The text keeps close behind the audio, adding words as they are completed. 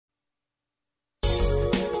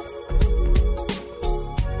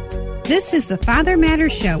This is the Father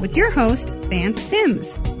Matters Show with your host, Vance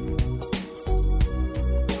Sims.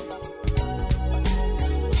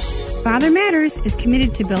 Father Matters is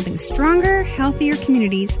committed to building stronger, healthier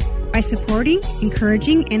communities by supporting,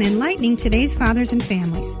 encouraging, and enlightening today's fathers and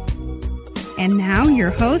families. And now, your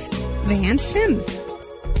host, Vance Sims.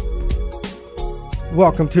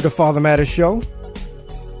 Welcome to the Father Matters Show.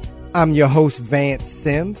 I'm your host, Vance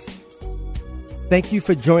Sims. Thank you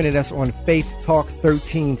for joining us on Faith Talk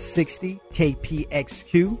 1360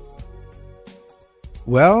 KPXQ.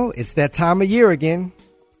 Well, it's that time of year again.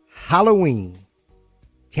 Halloween.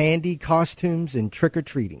 Candy, costumes, and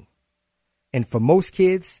trick-or-treating. And for most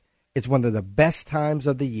kids, it's one of the best times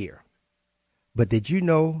of the year. But did you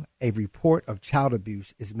know a report of child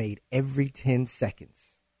abuse is made every 10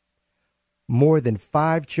 seconds? More than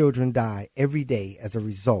 5 children die every day as a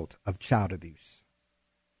result of child abuse.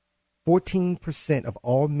 14% of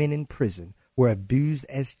all men in prison were abused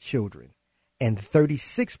as children, and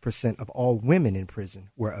 36% of all women in prison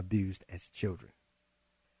were abused as children.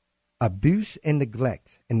 Abuse and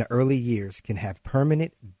neglect in the early years can have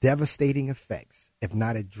permanent, devastating effects if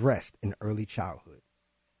not addressed in early childhood.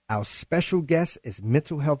 Our special guest is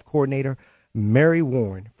mental health coordinator Mary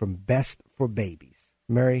Warren from Best for Babies.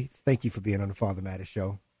 Mary, thank you for being on the Father Matters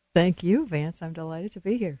Show. Thank you, Vance. I'm delighted to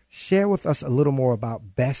be here. Share with us a little more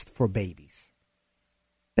about Best for Babies.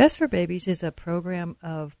 Best for Babies is a program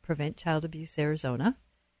of Prevent Child Abuse Arizona,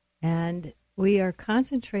 and we are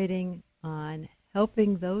concentrating on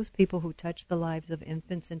helping those people who touch the lives of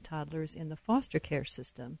infants and toddlers in the foster care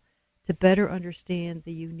system to better understand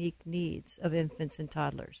the unique needs of infants and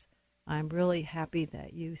toddlers. I'm really happy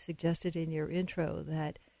that you suggested in your intro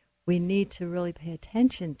that we need to really pay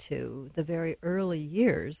attention to the very early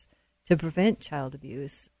years to prevent child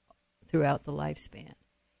abuse throughout the lifespan.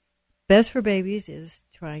 Best for Babies is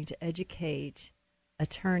trying to educate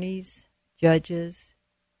attorneys, judges,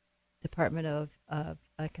 Department of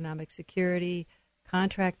Economic Security,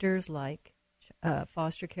 contractors like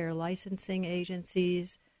foster care licensing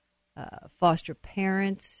agencies, foster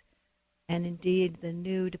parents, and indeed the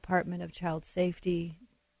new Department of Child Safety,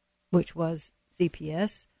 which was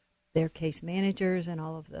CPS, their case managers and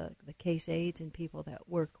all of the case aides and people that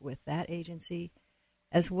work with that agency,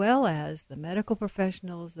 as well as the medical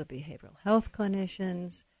professionals, the behavioral health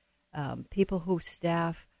clinicians, people who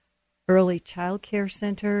staff early child care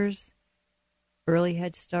centers, early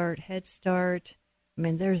Head Start. I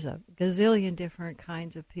mean, there's a gazillion different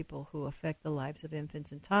kinds of people who affect the lives of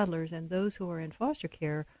infants and toddlers, and those who are in foster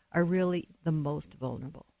care are really the most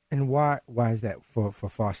vulnerable. And why is that for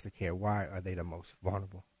foster care? Why are they the most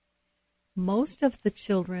vulnerable? Most of the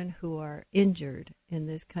children who are injured in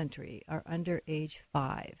this country are under age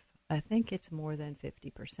 5. I think it's more than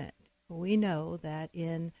 50%. We know that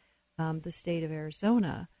in the state of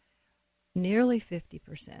Arizona, nearly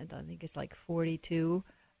 50%, I think it's like 42%,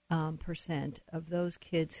 of those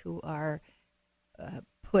kids who are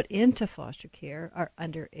put into foster care are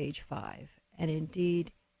under age 5. And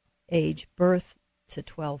indeed, age birth to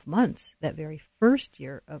 12 months, that very first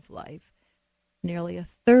year of life, nearly a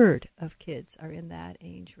third of kids are in that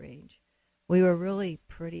age range. We were really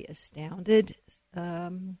pretty astounded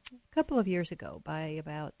a couple of years ago, by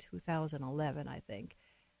about 2011, I think.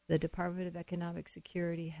 The Department of Economic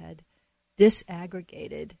Security had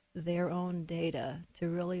disaggregated their own data to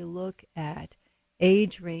really look at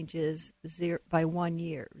age ranges by 1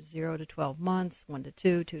 year, 0 to 12 months, 1 to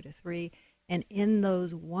 2, 2 to 3. And in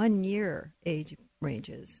those 1 year age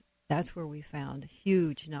ranges, that's where we found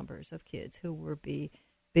huge numbers of kids who were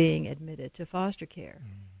being admitted to foster care.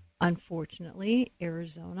 Unfortunately,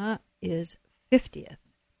 Arizona is 50th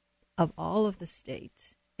of all of the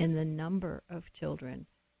states in the number of children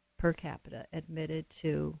per capita admitted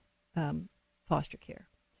to foster care.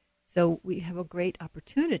 So we have a great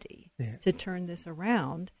opportunity to turn this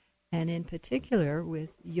around, and in particular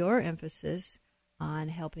with your emphasis on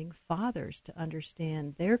helping fathers to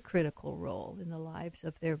understand their critical role in the lives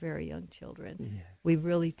of their very young children. Yes. We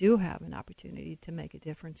really do have an opportunity to make a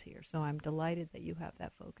difference here. So I'm delighted that you have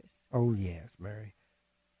that focus. Oh, yes, Mary.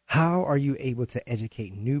 How are you able to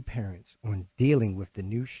educate new parents on dealing with the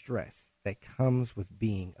new stress that comes with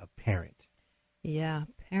being a parent? Yeah,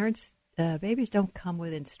 babies don't come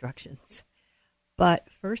with instructions. But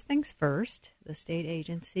first things first, the state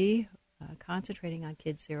agency concentrating on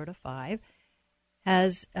kids 0 to 5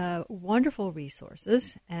 has wonderful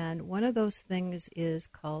resources, and one of those things is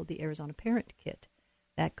called the Arizona Parent Kit.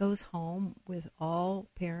 That goes home with all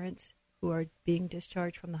parents who are being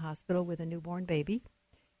discharged from the hospital with a newborn baby.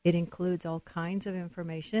 It includes all kinds of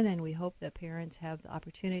information, and we hope that parents have the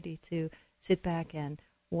opportunity to sit back and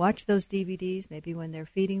watch those DVDs, maybe when they're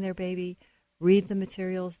feeding their baby, read the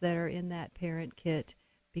materials that are in that parent kit,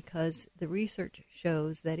 because the research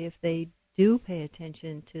shows that if they do pay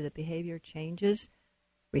attention to the behavior changes,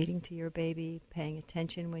 reading to your baby, paying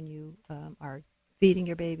attention when you are feeding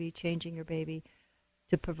your baby, changing your baby,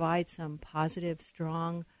 to provide some positive,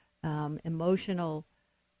 strong, emotional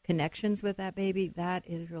connections with that baby, that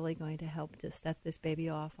is really going to help to set this baby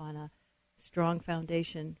off on a strong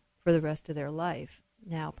foundation for the rest of their life.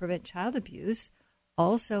 Now, Prevent Child Abuse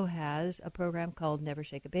also has a program called Never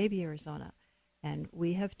Shake a Baby Arizona, and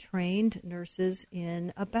we have trained nurses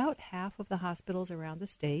in about half of the hospitals around the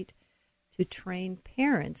state to train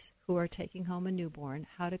parents who are taking home a newborn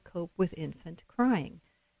how to cope with infant crying.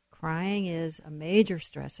 Crying is a major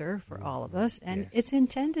stressor for all of us, and it's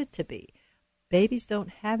intended to be. Babies don't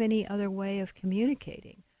have any other way of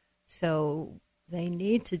communicating, so they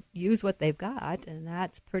need to use what they've got, and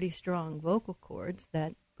that's pretty strong vocal cords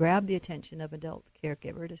that grab the attention of adult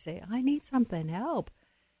caregiver to say, I need something, help.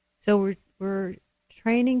 So we're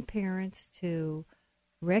training parents to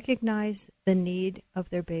recognize the need of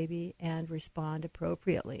their baby and respond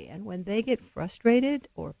appropriately. And when they get frustrated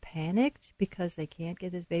or panicked because they can't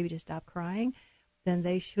get this baby to stop crying, then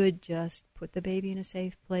they should just put the baby in a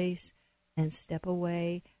safe place and step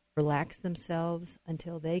away, relax themselves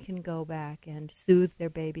until they can go back and soothe their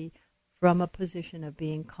baby from a position of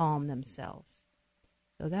being calm themselves.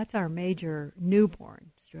 So that's our major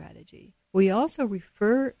newborn strategy. We also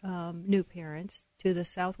refer new parents to the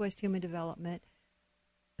Southwest Human Development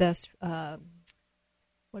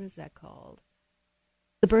what is that called?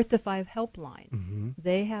 The Birth to Five Helpline. Mm-hmm.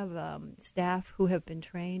 They have staff who have been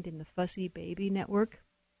trained in the Fussy Baby Network,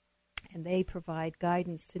 and they provide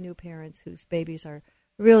guidance to new parents whose babies are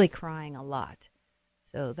really crying a lot.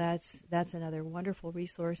 So that's another wonderful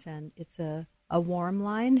resource, and it's a warm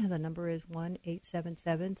line. The number is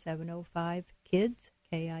 1-877-705-KIDS,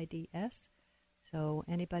 KIDS. So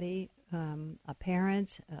anybody, a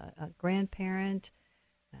parent, a grandparent,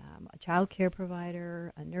 a child care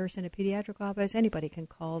provider, a nurse in a pediatric office, anybody can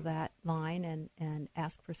call that line and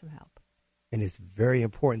ask for some help. And it's very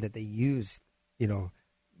important that they use,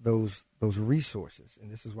 those resources. And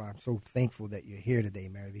this is why I'm so thankful that you're here today,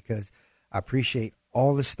 Mary, because I appreciate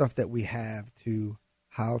all the stuff that we have to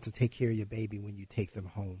how to take care of your baby when you take them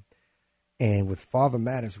home. And with Father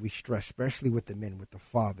Matters, we stress, especially with the men, with the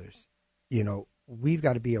fathers, we've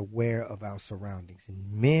got to be aware of our surroundings.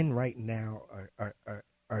 And men right now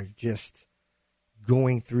are just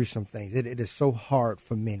going through some things. It is so hard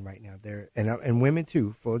for men right now. And women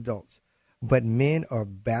too, for adults. But men are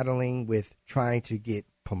battling with trying to get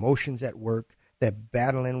promotions at work. They're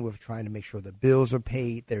battling with trying to make sure the bills are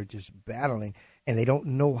paid. They're just battling, and they don't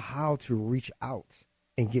know how to reach out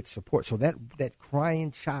and get support. So that crying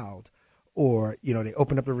child, or they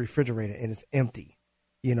open up the refrigerator and it's empty.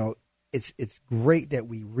 It's great that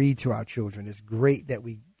we read to our children. It's great that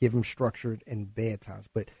we give them structured and bedtimes.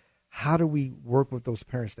 But how do we work with those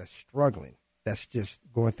parents that's struggling, that's just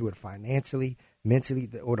going through it financially, mentally,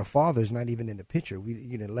 or the father's not even in the picture?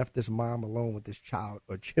 We left this mom alone with this child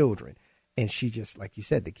or children, and she just, like you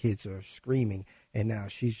said, the kids are screaming, and now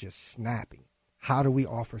she's just snapping. How do we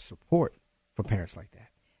offer support for parents like that?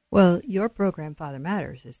 Well, your program, Father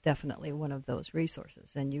Matters, is definitely one of those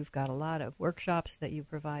resources, and you've got a lot of workshops that you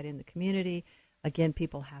provide in the community. Again,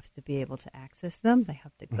 people have to be able to access them. They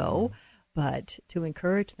have to go, but to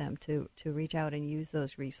encourage them to reach out and use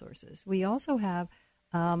those resources. We also have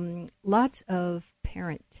lots of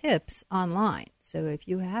parent tips online. So if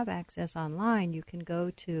you have access online, you can go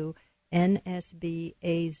to nsbaz.org.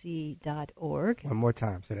 One more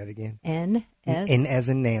time. Say that again. N as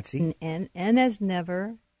in Nancy. N as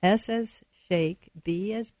never. S as shake,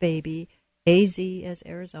 B as baby, AZ as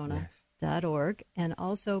Arizona, yes. .org, and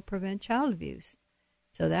also Prevent Child Abuse.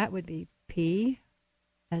 So that would be P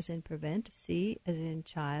as in prevent, C as in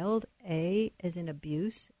child, A as in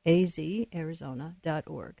abuse, AZ,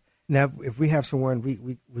 Arizona.org. Now, if we have someone,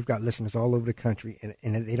 we've got listeners all over the country,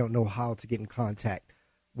 and they don't know how to get in contact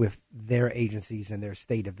with their agencies in their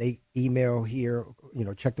state. If they email here,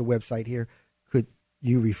 check the website here, could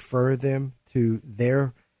you refer them to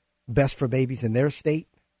their Best for Babies in their state?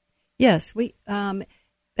 Yes, we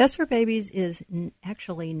Best for Babies is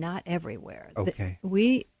actually not everywhere. Okay.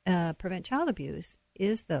 We Prevent Child Abuse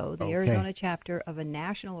is, though, the Arizona chapter of a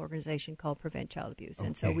national organization called Prevent Child Abuse.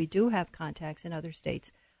 And so we do have contacts in other states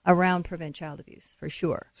around Prevent Child Abuse, for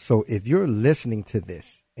sure. So if you're listening to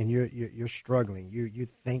this and you're struggling, you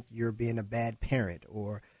think you're being a bad parent,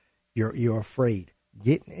 or you're afraid,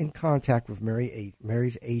 get in contact with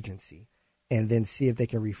Mary's agency, and then see if they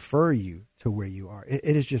can refer you to where you are.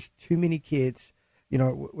 It is just too many kids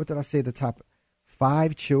what did I say at the top?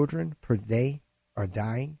 5 children per day are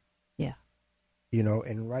dying. Yeah.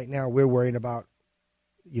 And right now we're worrying about,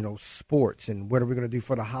 sports and what are we going to do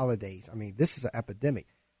for the holidays. I mean, this is an epidemic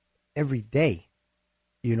every day,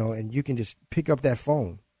 and you can just pick up that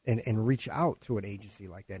phone and reach out to an agency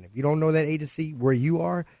like that. And if you don't know that agency where you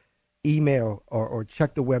are, email or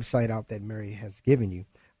check the website out that Mary has given you.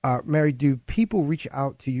 Mary, do people reach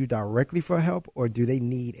out to you directly for help, or do they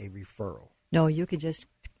need a referral? No, you can just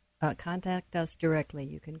contact us directly.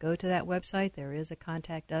 You can go to that website. There is a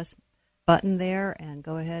contact us button there, and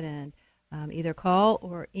go ahead and either call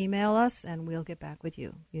or email us, and we'll get back with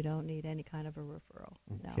you. You don't need any kind of a referral.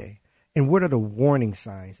 Okay. No. And what are the warning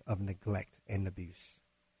signs of neglect and abuse?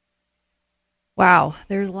 Wow,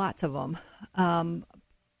 there's lots of them.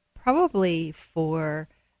 Probably for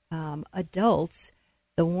adults,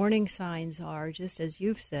 the warning signs are, just as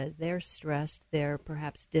you've said, they're stressed, they're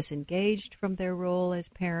perhaps disengaged from their role as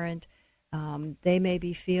parent. They may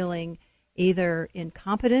be feeling either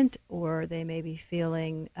incompetent, or they may be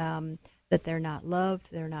feeling that they're not loved,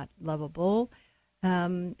 they're not lovable.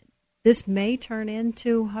 This may turn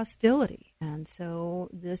into hostility. And so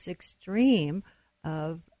this extreme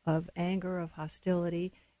of anger, of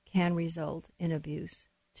hostility, can result in abuse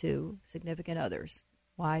to significant others,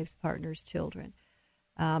 wives, partners, children.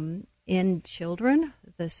 In children,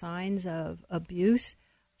 the signs of abuse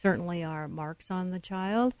certainly are marks on the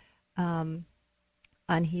child,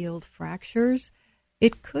 unhealed fractures.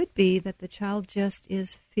 It could be that the child just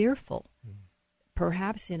is fearful.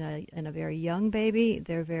 Perhaps in a very young baby,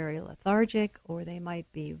 they're very lethargic, or they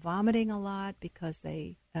might be vomiting a lot because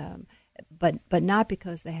they, but not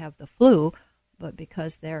because they have the flu, but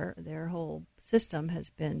because their whole system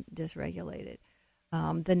has been dysregulated.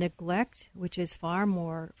 The neglect, which is far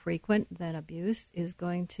more frequent than abuse, is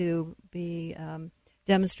going to be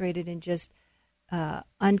demonstrated in just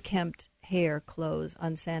unkempt hair, clothes,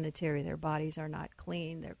 unsanitary. Their bodies are not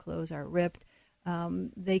clean. Their clothes are ripped.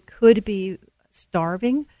 They could be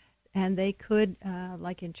starving, and they could,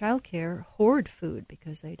 like in childcare, hoard food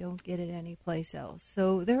because they don't get it anyplace else.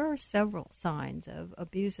 So there are several signs of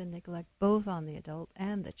abuse and neglect, both on the adult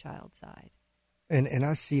and the child side. And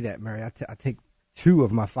I see that, Mary. I take 2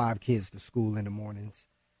 of my 5 kids to school in the mornings,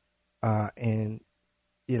 and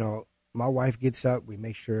my wife gets up. We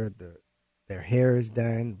make sure their hair is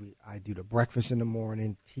done. I do the breakfast in the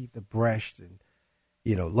morning, teeth are brushed, and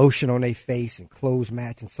lotion on their face and clothes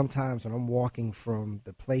match. And sometimes when I'm walking from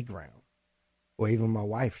the playground, or even my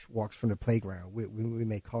wife walks from the playground, we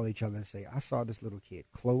may call each other and say, I saw this little kid.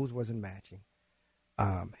 Clothes wasn't matching.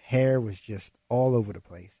 Hair was just all over the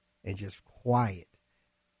place and just quiet,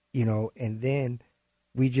 and then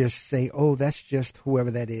we just say, oh, that's just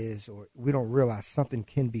whoever that is, or we don't realize something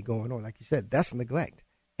can be going on. Like you said, that's neglect,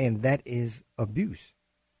 and that is abuse.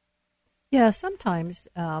 Yeah, sometimes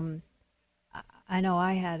I know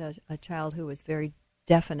I had a child who was very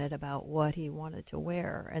definite about what he wanted to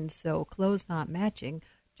wear, and so clothes not matching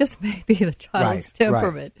just may be the child's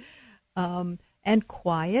temperament. Right. And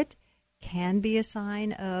quiet can be a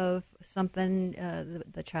sign of something,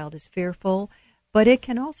 the child is fearful, but it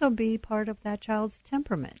can also be part of that child's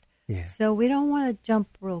temperament. Yeah. So we don't want to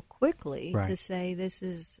jump real quickly to say this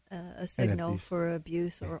is a signal for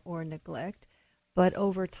abuse or neglect. But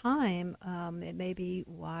over time, it may be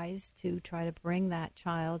wise to try to bring that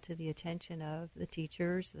child to the attention of the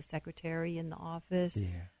teachers, the secretary in the office,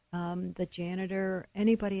 the janitor,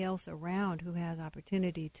 anybody else around who has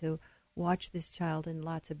opportunity to watch this child in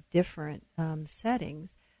lots of different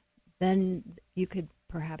settings. Then you could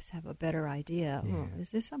perhaps have a better idea. Is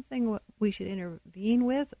this something we should intervene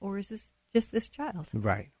with, or is this just this child?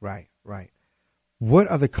 Right. What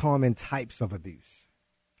are the common types of abuse?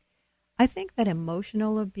 I think that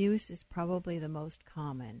emotional abuse is probably the most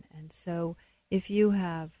common. And so if you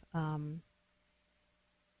have,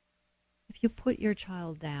 if you put your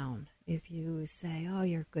child down, if you say, oh,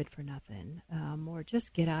 you're good for nothing, or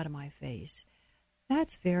just get out of my face,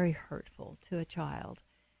 that's very hurtful to a child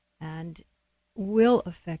and will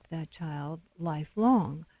affect that child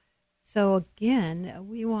lifelong. So again,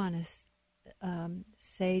 we want to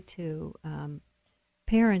say to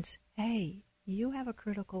parents, hey, you have a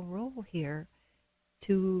critical role here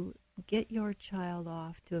to get your child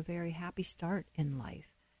off to a very happy start in life.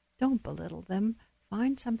 Don't belittle them.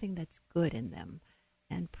 Find something that's good in them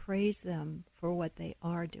and praise them for what they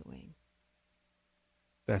are doing.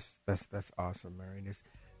 That's awesome, Mary.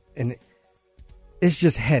 It's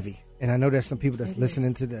just heavy. And I know there's some people that's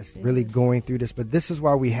listening to this, really going through this, but this is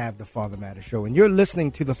why we have the Father Matters Show. And you're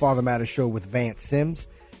listening to the Father Matters Show with Vance Sims.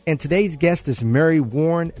 And today's guest is Mary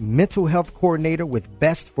Warren, mental health coordinator with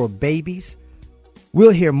Best for Babies.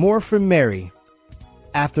 We'll hear more from Mary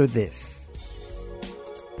after this.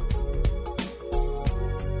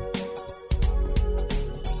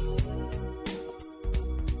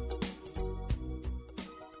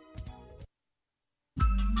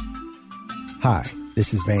 Hi,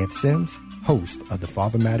 this is Vance Sims, host of the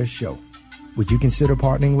Father Matters Show. Would you consider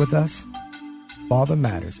partnering with us? Father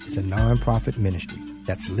Matters is a nonprofit ministry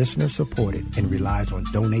that's listener-supported and relies on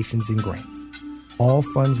donations and grants. All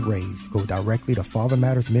funds raised go directly to Father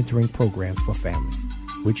Matters mentoring programs for families,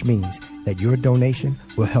 which means that your donation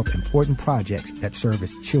will help important projects that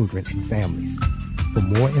service children and families. For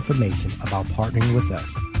more information about partnering with us,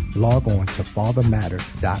 log on to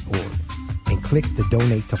fathermatters.org and click the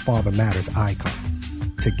Donate to Father Matters icon.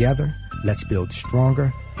 Together, let's build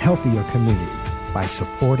stronger, healthier communities by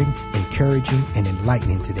supporting, encouraging, and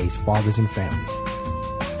enlightening today's fathers and families.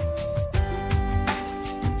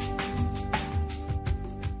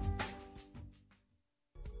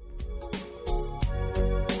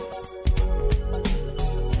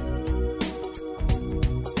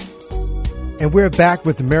 And we're back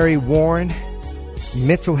with Mary Warren,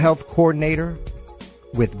 mental health coordinator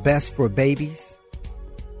with Best for Babies.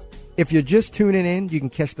 If you're just tuning in, you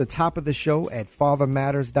can catch the top of the show at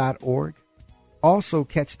fathermatters.org. Also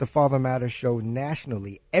catch the Father Matters Show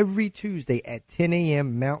nationally every Tuesday at 10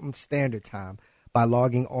 a.m. Mountain Standard Time by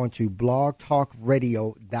logging on to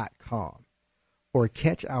blogtalkradio.com. Or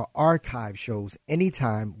catch our archive shows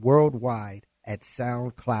anytime worldwide at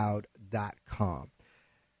soundcloud.com.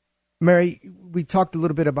 Mary, we talked a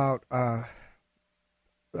little bit about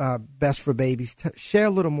Best for Babies. Share a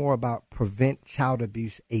little more about Prevent Child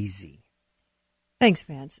Abuse AZ. Thanks,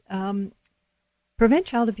 Vance. Prevent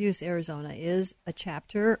Child Abuse Arizona is a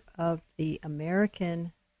chapter of the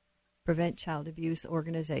American Prevent Child Abuse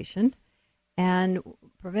organization. And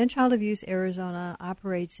Prevent Child Abuse Arizona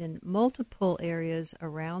operates in multiple areas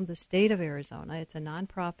around the state of Arizona. It's a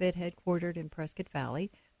nonprofit headquartered in Prescott Valley.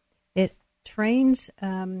 It trains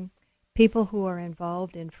people who are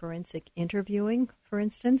involved in forensic interviewing, for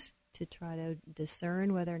instance, to try to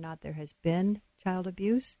discern whether or not there has been child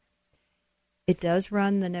abuse. It does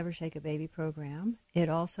run the Never Shake a Baby program. It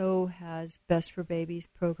also has Best for Babies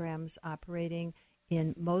programs operating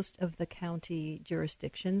in most of the county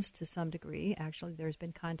jurisdictions to some degree. Actually, there's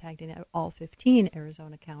been contact in all 15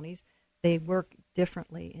 Arizona counties. They work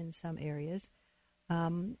differently in some areas.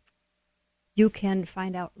 You can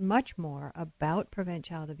find out much more about Prevent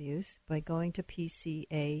Child Abuse by going to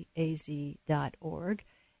pcaaz.org.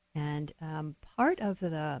 And part of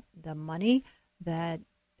the money that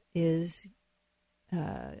is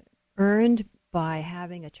earned by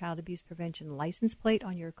having a child abuse prevention license plate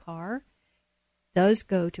on your car does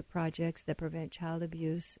go to projects that Prevent Child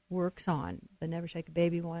Abuse works on. The Never Shake a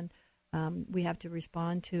Baby one, we have to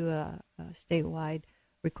respond to a statewide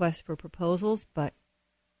request for proposals, but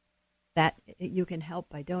that you can help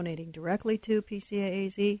by donating directly to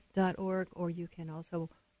pcaaz.org, or you can also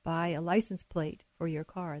buy a license plate for your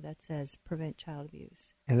car that says Prevent Child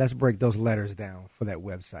Abuse. And let's break those letters down for that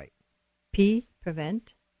website. P,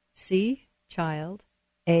 prevent, C, child,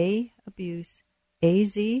 A, abuse,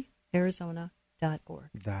 AZ, Arizona.org.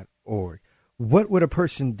 What would a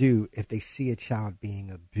person do if they see a child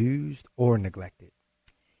being abused or neglected?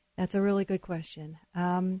 That's a really good question.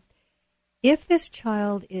 If this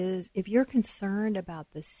child if you're concerned about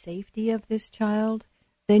the safety of this child,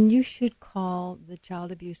 then you should call the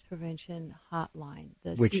Child Abuse Prevention Hotline,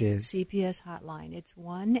 which is CPS hotline. It's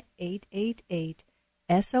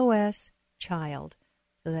 1-888-SOS-CHILD.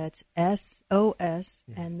 So that's SOS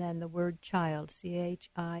and then the word child,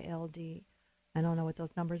 CHILD. I don't know what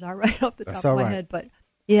those numbers are right off the top of my head, but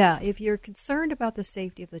yeah, if you're concerned about the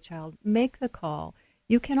safety of the child, make the call.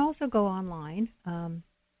 You can also go online,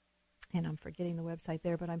 and I'm forgetting the website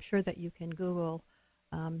there, but I'm sure that you can Google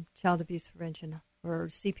Child Abuse Prevention or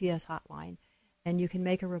CPS hotline, and you can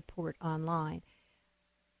make a report online.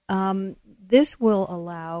 This will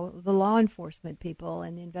allow the law enforcement people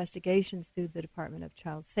and the investigations through the Department of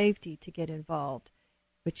Child Safety to get involved,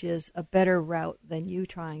 which is a better route than you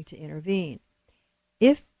trying to intervene.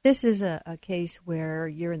 If this is a case where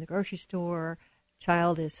you're in the grocery store,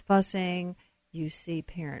 child is fussing, you see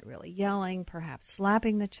parent really yelling, perhaps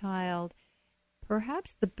slapping the child,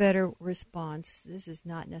 perhaps the better response, this is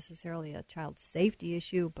not necessarily a child safety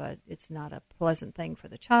issue, but it's not a pleasant thing for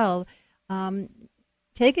the child.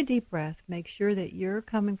 Take a deep breath, make sure that you're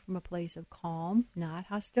coming from a place of calm, not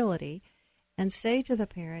hostility, and say to the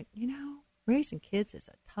parent, raising kids is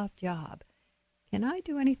a tough job. Can I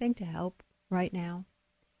do anything to help right now?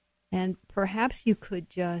 And perhaps you could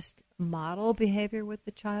just model behavior with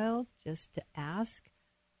the child, just to ask,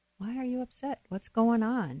 Why are you upset? What's going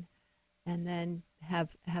on? And then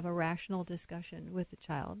have a rational discussion with the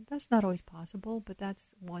child. That's not always possible, but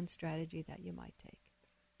that's one strategy that you might take.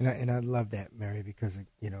 And I love that, Mary, because,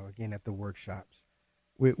 again, at the workshops,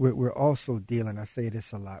 we're also dealing, I say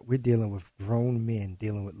this a lot, we're dealing with grown men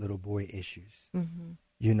dealing with little boy issues. Mm-hmm.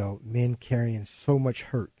 Men carrying so much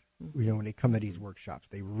hurt, mm-hmm. When they come to these workshops.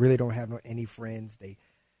 They really don't have any friends.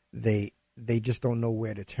 They just don't know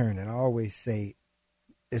where to turn. And I always say,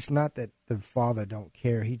 it's not that the father don't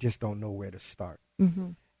care. He just don't know where to start.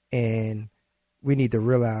 Mm-hmm. And we need to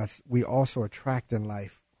realize we also attract in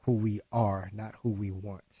life who we are, not who we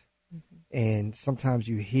want. Mm-hmm. And sometimes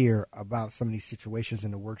you hear about some of these situations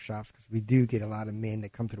in the workshops, because we do get a lot of men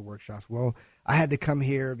that come to the workshops. Well, I had to come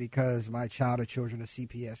here because my child or children are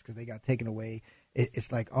CPS because they got taken away. It's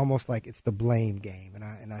like almost like it's the blame game.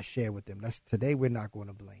 And I share with them, today we're not going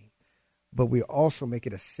to blame, but we also make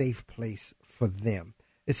it a safe place for them.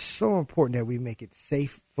 It's so important that we make it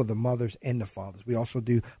safe for the mothers and the fathers. We also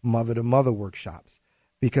do mother-to-mother workshops,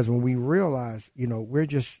 because when we realize, we're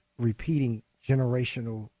just repeating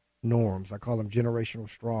generational norms. I call them generational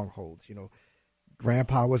strongholds.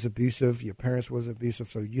 Grandpa was abusive, your parents was abusive,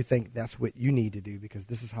 so you think that's what you need to do because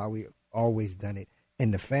this is how we always done it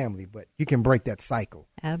in the family. But you can break that cycle.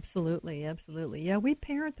 Absolutely, absolutely. Yeah, we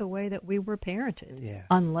parent the way that we were parented. Yeah.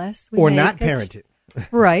 Unless we or not parented.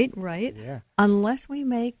 Right. Yeah. Unless we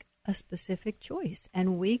make a specific choice,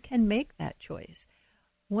 and we can make that choice.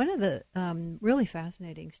 One of the really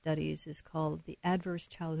fascinating studies is called the Adverse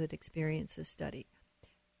Childhood Experiences Study.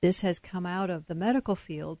 This has come out of the medical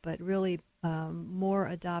field, but really more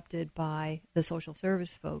adopted by the social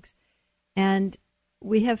service folks. And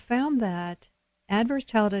we have found that adverse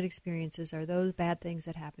childhood experiences are those bad things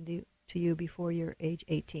that happen to you before you're age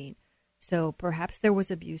 18. So perhaps there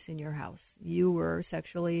was abuse in your house. You were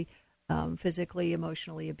sexually, physically,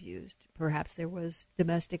 emotionally abused. Perhaps there was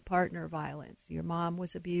domestic partner violence. Your mom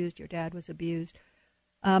was abused. Your dad was abused.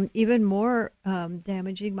 Even more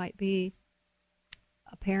damaging might be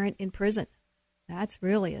a parent in prison. That's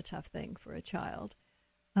really a tough thing for a child.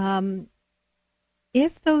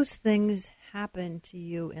 If those things happen to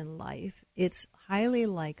you in life, it's highly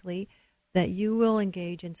likely that you will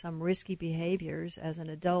engage in some risky behaviors as an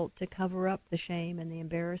adult to cover up the shame and the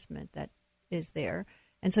embarrassment that is there.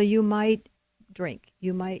 And so you might drink,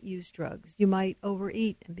 you might use drugs, you might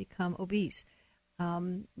overeat and become obese.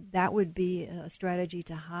 That would be a strategy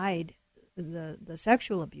to hide the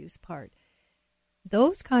sexual abuse part.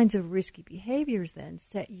 Those kinds of risky behaviors then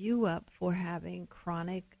set you up for having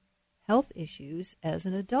chronic health issues as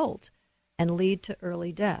an adult and lead to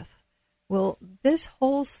early death. Well, this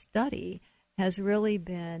whole study has really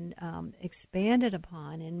been expanded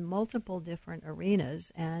upon in multiple different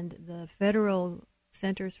arenas, and the Federal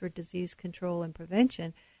Centers for Disease Control and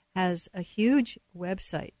Prevention has a huge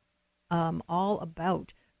website all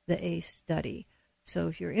about the ACE study. So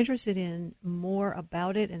if you're interested in more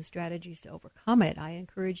about it and strategies to overcome it, I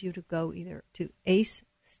encourage you to go either to ACE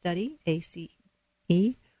study, ACE,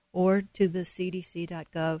 or to the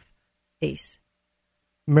cdc.gov ACE.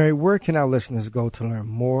 Mary, where can our listeners go to learn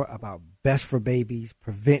more about Best for Babies,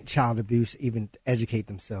 prevent child abuse, even educate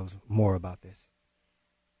themselves more about this?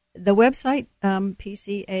 The website,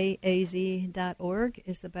 pcaaz.org,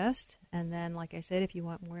 is the best. And then, like I said, if you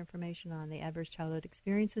want more information on the Adverse Childhood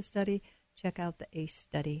Experiences Study, check out the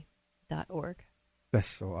acestudy.org. That's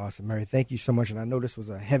so awesome, Mary. Thank you so much. And I know this was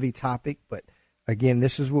a heavy topic, but again,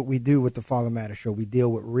 this is what we do with the Father Matters Show. We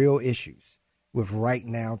deal with real issues with right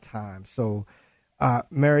now time. So,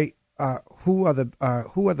 Mary, who are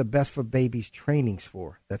the Best for Babies trainings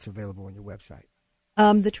for that's available on your website?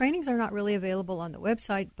 The trainings are not really available on the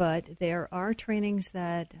website, but there are trainings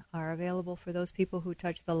that are available for those people who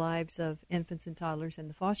touch the lives of infants and toddlers in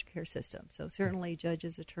the foster care system. So certainly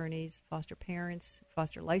judges, attorneys, foster parents,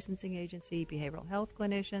 foster licensing agency, behavioral health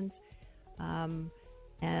clinicians.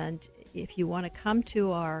 And if you want to come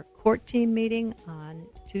to our court team meeting on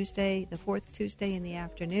Tuesday, the fourth Tuesday in the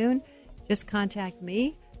afternoon, just contact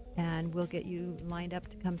me, and we'll get you lined up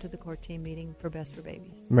to come to the court team meeting for Best for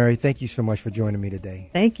Babies. Mary, thank you so much for joining me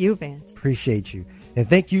today. Thank you, Vance. Appreciate you. And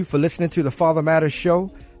thank you for listening to the Father Matters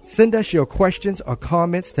Show. Send us your questions or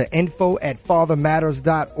comments to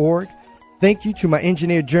info@fathermatters.org. Thank you to my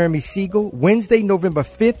engineer, Jeremy Siegel. Wednesday, November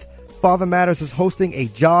 5th, Father Matters is hosting a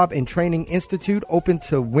job and training institute open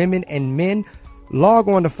to women and men. Log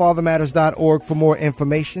on to fathermatters.org for more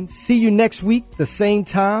information. See you next week, the same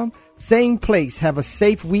time, same place. Have a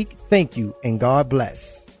safe week. Thank you, and God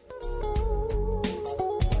bless.